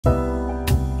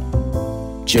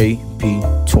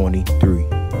JP23.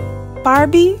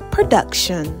 Barbie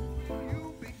Production.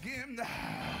 You begin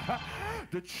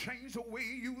to change the way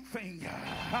you think.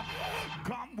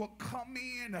 God will come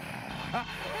in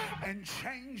and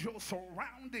change your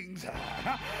surroundings.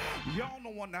 Y'all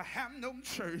don't want to have no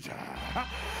church. I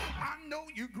know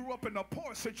you grew up in a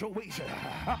poor situation,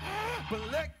 but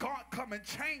let God come and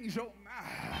change your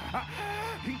mind.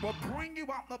 He will bring you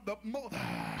out of the mud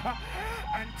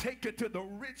and take you to the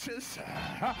riches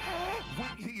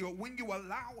when you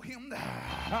allow him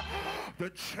to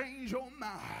change your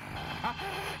mind.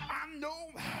 I know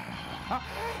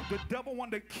the devil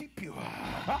want to keep you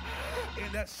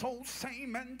in that soul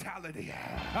same mentality,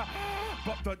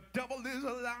 but the devil is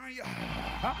a liar.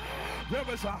 There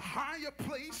is a higher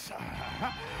place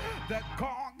that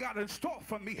God got in store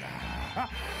for me,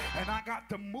 and I got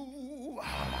to move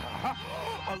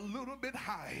a little bit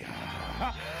higher.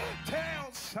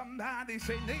 Tell somebody,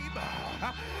 say, neighbor,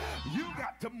 you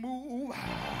got to move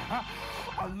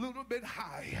a little bit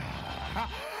higher.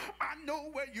 I know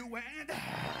where you at.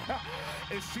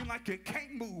 It seems like you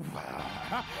can't move,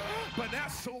 but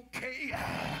that's okay.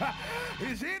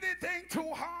 Is anything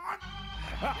too hard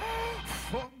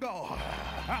for God?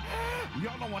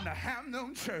 Y'all don't want to have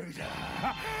no church.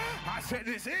 I said,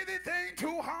 is anything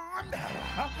too hard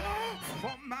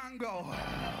for my God?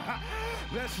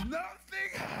 There's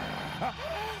nothing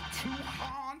too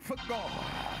hard for God.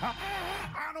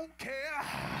 I don't care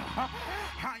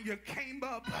how you came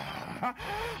up,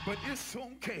 but it's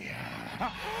okay,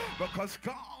 because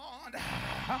God,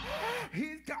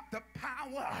 he's got the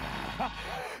power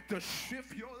to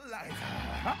shift your life.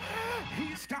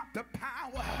 He's got the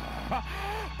power,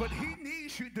 but he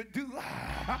needs you to do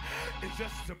is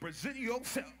just to present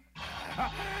yourself.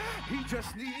 He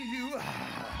just needs you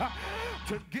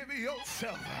to give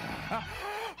yourself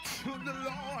to the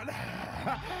Lord.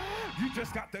 You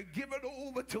just got to give it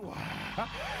over to her.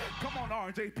 Come on,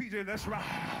 RJ, PJ, that's right.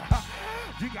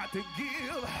 You got to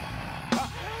give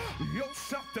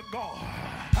yourself to God.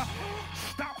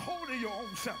 Stop holding your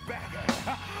own self back,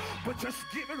 but just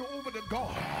give it over to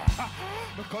God,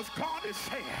 because God is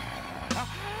saying,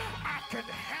 I can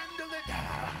handle it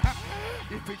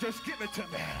if you just give it to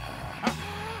me.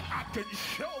 I can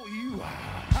show you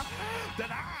that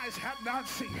eyes have not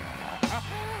seen,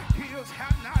 ears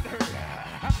have not heard.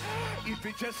 If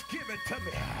you just give it to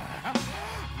me,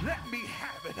 let me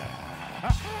have it,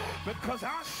 because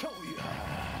I'll show you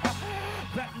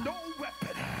that no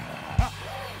weapon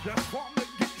that's formed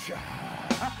against you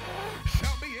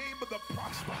shall be able to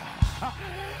prosper.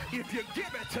 If you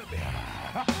give it to me,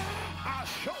 I'll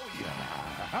show you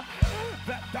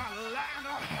that the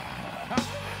latter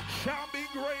shall be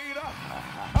greater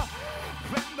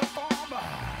than the former.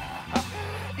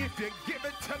 If you give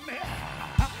it to me,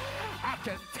 I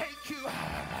can take you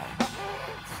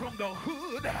from the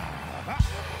hood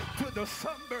to the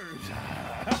suburbs.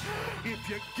 If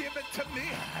you give it to me,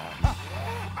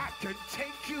 I can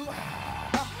take you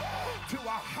to a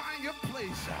higher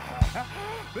place,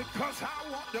 because I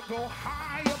want to go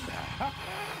higher.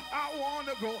 I want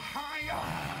to go higher.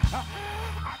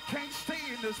 I can't stay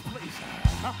in this place.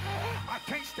 I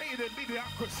can't stay in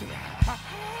mediocrity.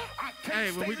 I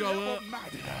can't when we go up,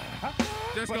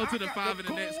 just go to the 5 in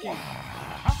the next key.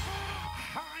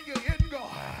 Higher in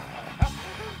God.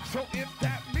 So if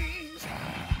that means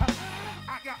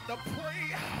I got to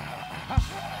pray,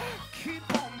 keep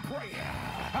on praying.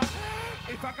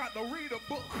 If I got to read a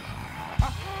book,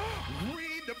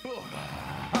 read the book.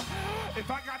 If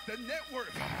I got the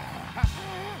network,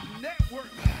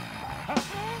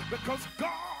 because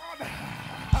God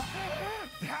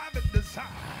haven't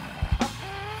decided.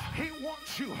 He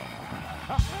wants you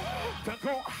to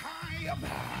go higher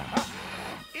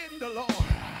in the Lord.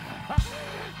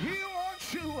 He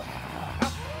wants you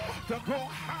to go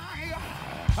higher.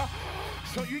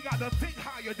 So you got to think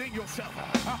higher than yourself.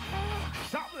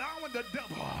 Stop allowing the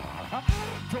devil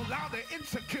to allow the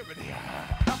insecurity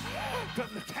to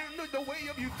handle the way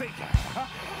of you thinking.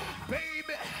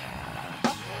 Baby,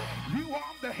 you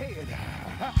are the head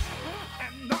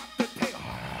and not the tail.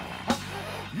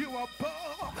 You are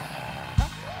above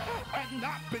and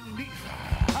not beneath.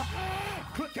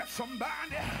 Look at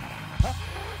somebody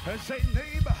and say,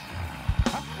 neighbor,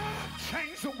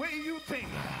 change the way you think,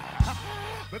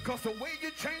 because the way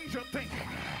you change your thinking,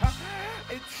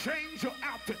 it changes your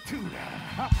altitude,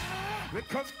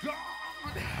 because God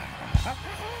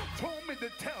told me to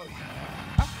tell you,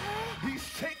 he's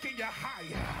taking you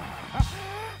higher.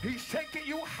 He's taking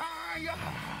you higher,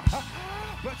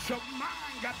 but your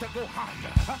mind got to go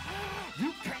higher.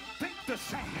 You can't think the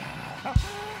same.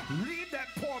 Leave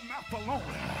that poor mouth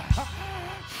alone.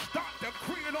 Start to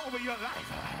decreeing over your life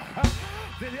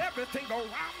that everything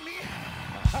around me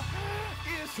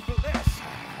is blessed.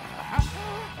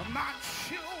 My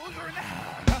children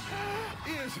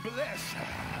is blessed.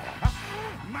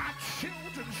 My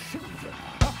children's children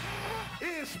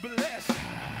is blessed.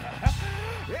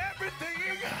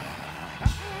 Everything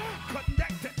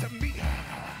connected to me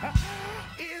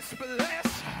is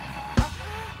blessed.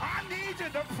 I need you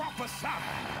to prophesy.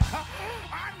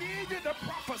 I need you to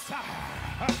prophesy.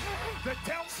 To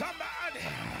tell somebody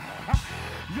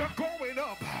you're going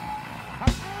up.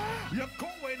 You're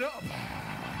going up.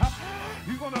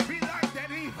 You're going to be like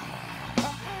that eagle.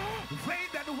 They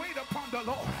that wait upon the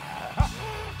Lord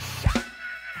shall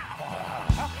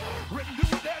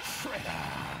renew their strength.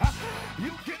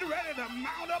 You get ready to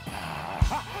mount up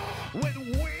with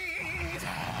wings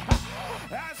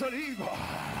as an eagle.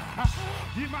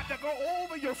 You're about to go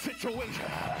over your situation.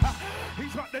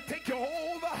 He's about to take you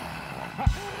over.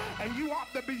 And you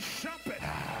ought to be jumping.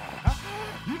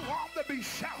 You ought to be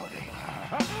shouting.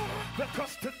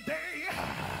 Because today,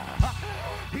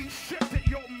 he's shifting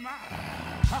your mind.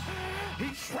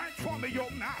 He's transforming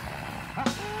your mind.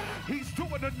 He's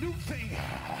doing a new thing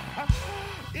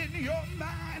in your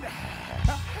mind.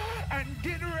 And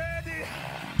get ready.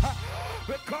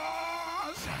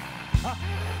 Because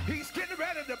he's getting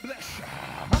ready to bless you.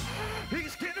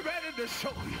 He's getting ready to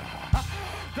show you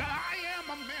that I am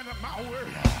a man of my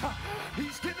word.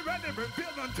 He's getting ready to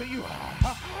reveal unto you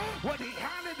what he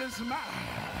had in his mouth.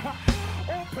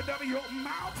 Open up your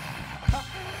mouth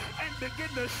and begin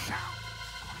to shout.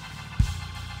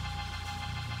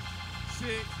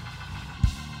 6,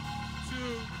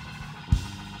 2,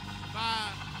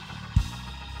 5,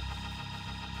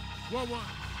 1, 1.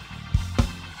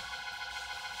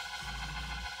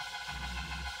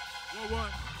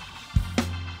 1.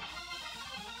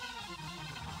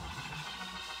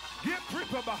 Give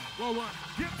proof of a 1.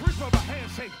 Give proof of a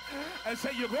handshake and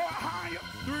say you're going higher.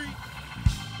 3,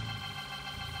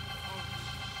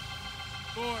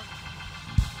 4,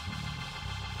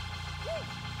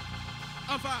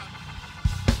 5.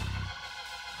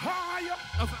 Higher.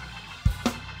 5.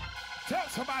 Tell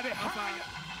somebody higher.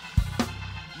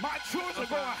 My children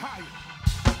going higher.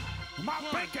 My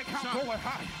bank account going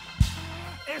higher.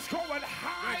 It's going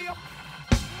higher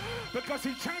because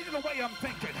he's changing the way I'm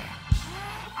thinking.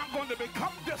 I'm going to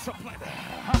become disciplined.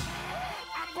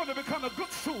 I'm going to become a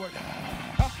good steward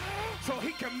so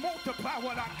he can multiply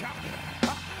what I got.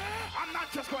 I'm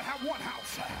not just going to have one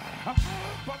house,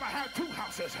 but I have 2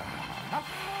 houses.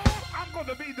 I'm going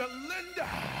to be the lender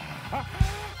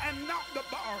and not the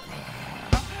borrower.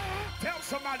 Tell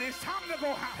somebody it's time to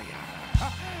go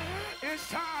higher. It's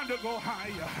time to go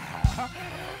higher.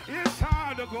 It's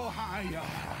time to go higher.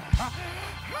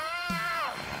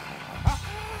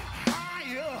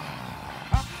 Higher.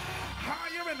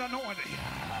 Higher in anointing.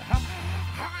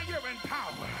 Higher in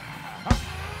power.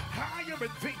 Higher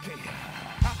in thinking.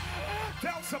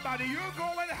 Tell somebody you're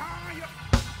going higher.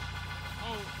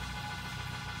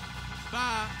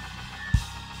 5,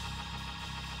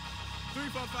 3,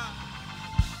 4, 5.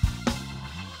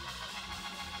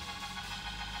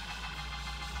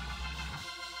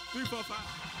 3, 4, 5.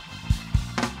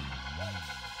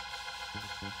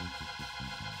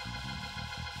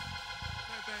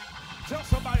 Same thing. Tell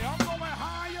somebody I'm going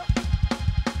higher.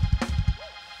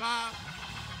 5.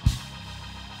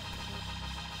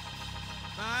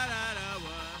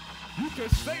 1. You can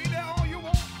stay there all you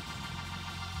want,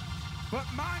 but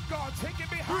my God taking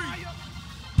me higher.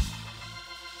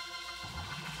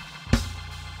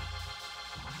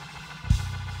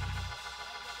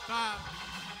 5.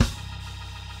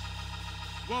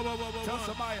 Whoa. Tell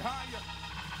somebody higher.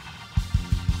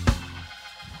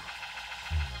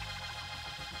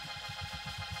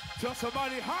 Tell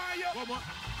somebody higher. 1 more.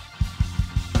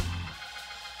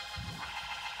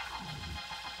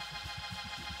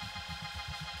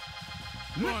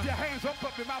 Lift your hands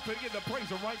up your mouth and get the praise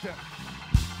him right there.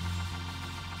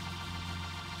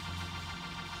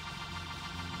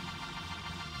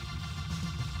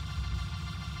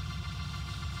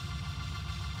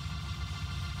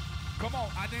 Come on,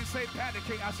 I didn't say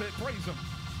panicking, I said praise him.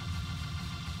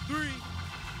 3,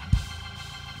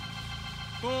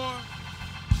 4,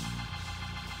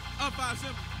 up 5,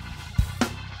 simple.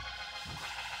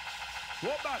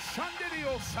 What about Sunday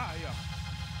Osiah?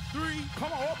 3,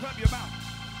 come on, open up your mouth.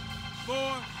 4,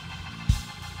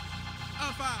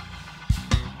 up 5.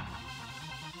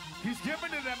 He's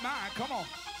giving it in mind, come on.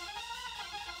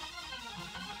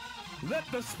 Let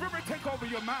the Spirit take over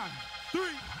your mind. 3,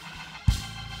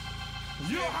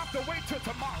 you don't have to wait till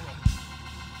tomorrow.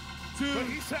 2, but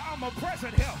he said, I'm a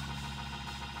present help.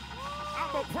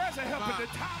 I'm a present help in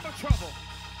the time of trouble.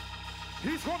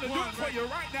 He's going to do it for you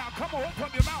right now. Come on, open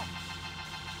up your mouth.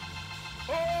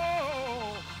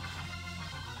 Oh.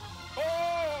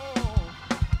 Oh.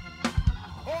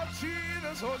 Oh,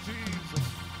 Jesus. Oh, Jesus.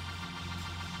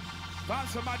 Find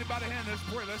somebody by the hand. Let's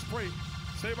pray. Let's pray.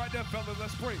 Stay right there, fellas.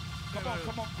 Let's pray. Come on,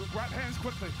 come on. Grab hands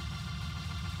quickly.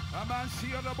 Come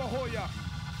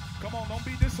on, don't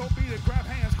be disobedient. Grab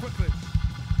hands quickly.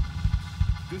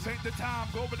 This ain't the time.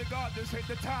 Go over to God. This ain't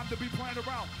the time to be playing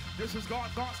around. This is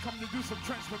God. God's come to do some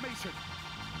transformation.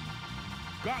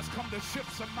 God's come to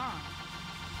shift some mind.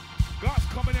 God's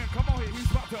coming in. Come on here. He's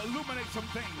about to illuminate some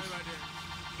things. Right there.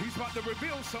 He's about to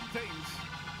reveal some things.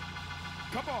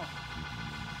 Come on.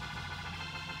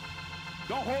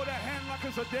 Don't hold that hand like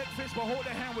it's a dead fish, but hold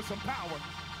that hand with some power.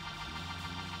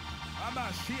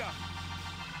 Amashia.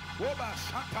 Oba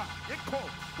Santa. Iko.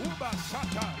 Uba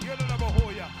Santa.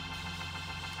 Yelalabahoya.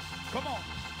 Come on.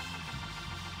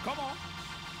 Come on.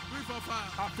 3, 4,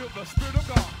 5. I feel the Spirit of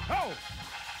God. Oh!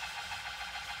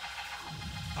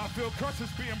 I feel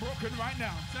curses being broken right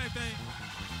now. Same thing.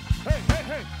 Hey, hey,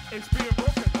 hey. It's being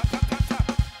broken. Ta, ta, ta, ta.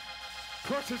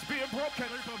 Curses being broken.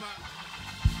 3, 4,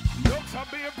 5. Yokes are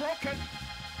being broken.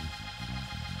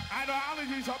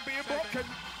 Ideologies are being broken.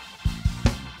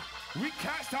 We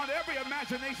cast down every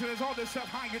imagination that's on itself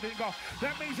higher than God.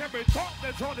 That means every thought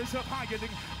that's on itself higher than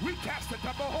we cast it to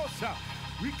Bahosa.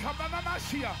 We come on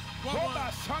Mashia.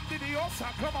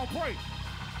 Come on, pray.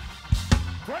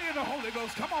 Pray in the Holy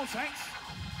Ghost. Come on, saints.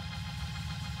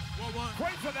 1, 1.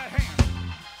 Pray for that hand.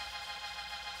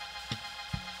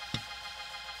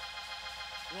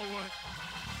 1, 1.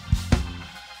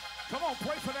 Come on,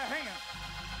 pray for that hand.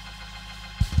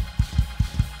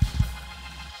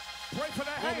 Pray for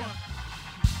that 1, hand. 1.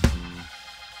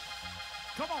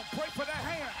 Come on, pray for that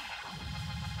hand.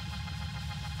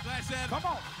 Flash at him. Come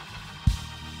on.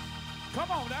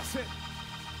 Come on, that's it.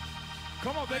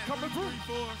 Come on, they're coming through.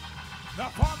 3, 4. Now,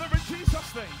 Father, in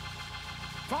Jesus' name,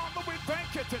 Father, we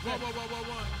thank you today. 1, 1, 1, 1,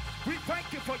 1. We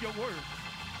thank you for your word.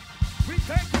 We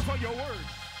thank you for your word.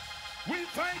 We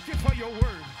thank you for your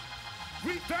word.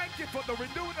 We thank you for the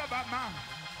renewing of our mind.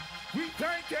 We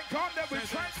thank you, God, that we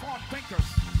transform thinkers.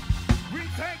 We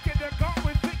thank you that, God,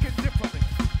 we're thinking differently.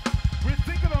 We're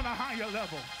thinking on a higher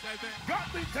level. God,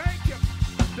 we thank you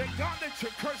that, God, that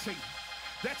you're cursing,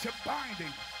 that you're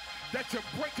binding, that you're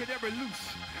breaking every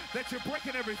loose, that you're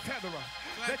breaking every feather,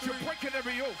 that you're breaking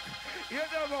every yoke. In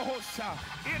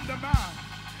the mind,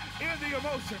 in the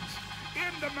emotions,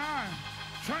 in the mind.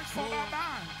 Transform our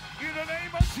mind. In the name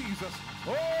of Jesus.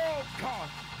 Oh, God,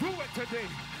 do it today.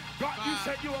 God, you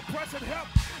said you were present help.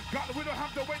 God, we don't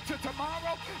have to wait till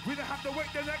tomorrow. We don't have to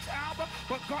wait the next hour.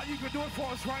 But God, you can do it for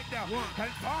us right now.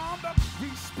 And Father, we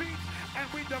speak and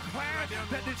we declare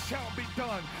that it shall be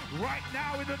done right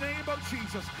now in the name of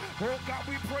Jesus. Oh God,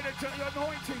 we pray that your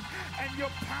anointing and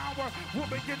your power will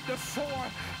begin to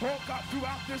soar, oh God,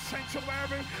 throughout this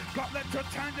sanctuary. God, let your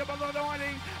tangible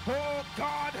anointing, oh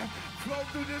God, flow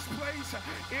through this place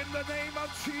in the name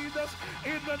of Jesus,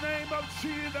 in the name of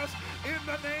Jesus, in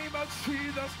the name of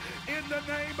Jesus, in the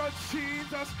name of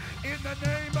Jesus, in the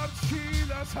name of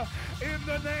Jesus, in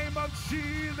the name of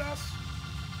Jesus.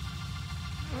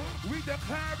 We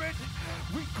declare it,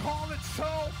 we call it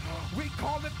so, we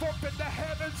call it forth in the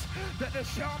heavens, that it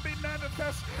shall be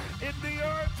manifest in the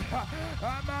earth.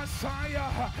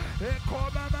 Messiah, we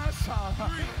call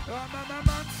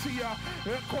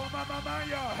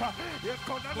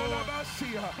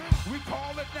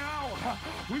it now,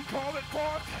 we call it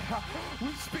forth,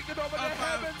 we speak it over the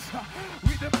heavens,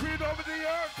 we decree it over the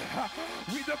earth,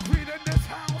 we decree it in this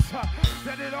house,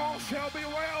 that it all shall be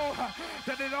well,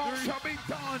 that it all shall be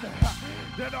done,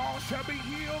 that all shall be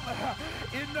healed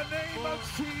in the name of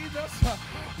Jesus.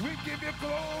 We give you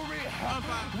glory,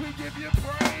 we give you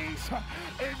praise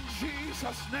in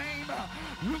Jesus' name.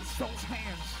 Loose those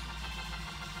hands.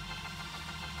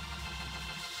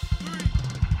 3,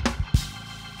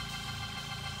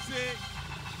 6,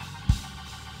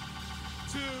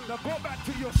 2. Now go back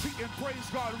to your seat and praise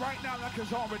God right now like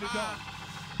it's already done.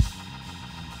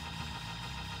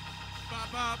 Ba,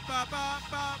 ba, ba, ba,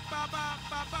 ba, ba, ba,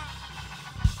 ba, ba.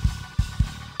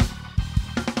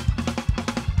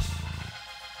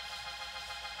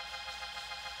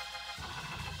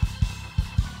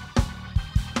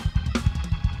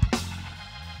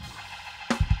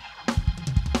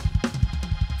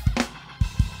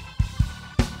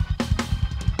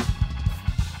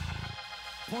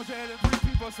 Point your head and 3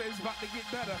 people say it's about to get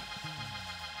better.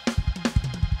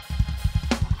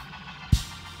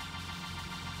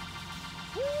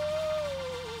 Woo!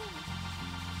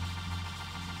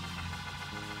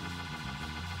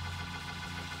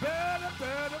 Better,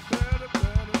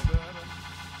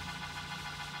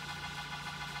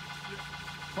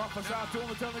 Prophesy to him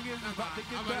and tell him again. It's about to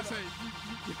get I'm better. about to say,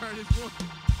 you heard his voice.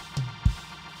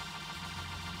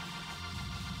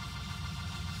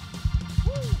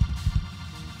 Woo.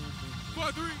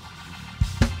 4-3.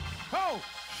 Oh,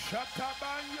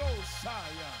 Shatabanyo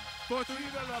Saya. 4-3.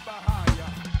 Ida la Bahaya.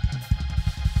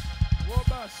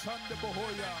 Woba Sande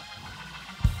Bohoya.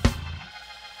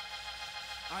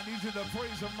 I need you to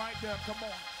praise him right there. Come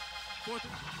on. 4-3.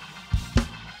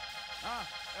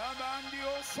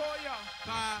 Amandio Soya.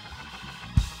 5.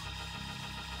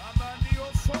 Amandio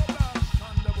Soya.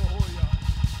 Sande Bohoya.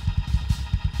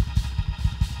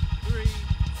 3, 6,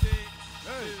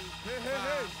 Hey, 2, hey, hey, 5.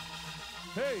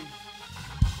 hey. Hey.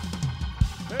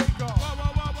 Hey, God. One.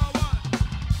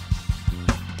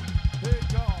 Hey,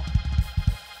 God.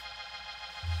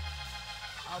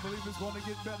 I believe it's going to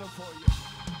get better for you.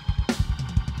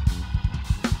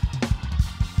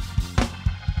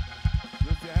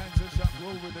 Lift your hands and shout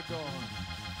glory to God.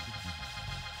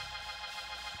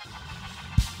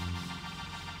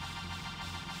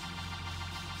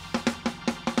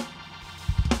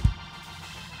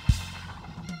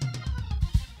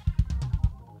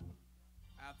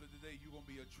 After today, you're going to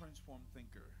be a transformed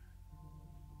thinker.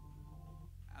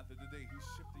 After today, he's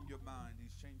shifting your mind.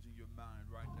 He's changing your mind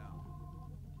right now.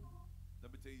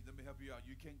 Let me tell you, let me help you out.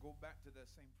 You can't go back to that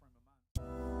same frame of mind.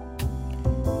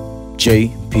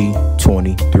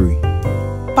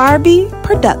 JP23. Barbie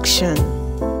Production.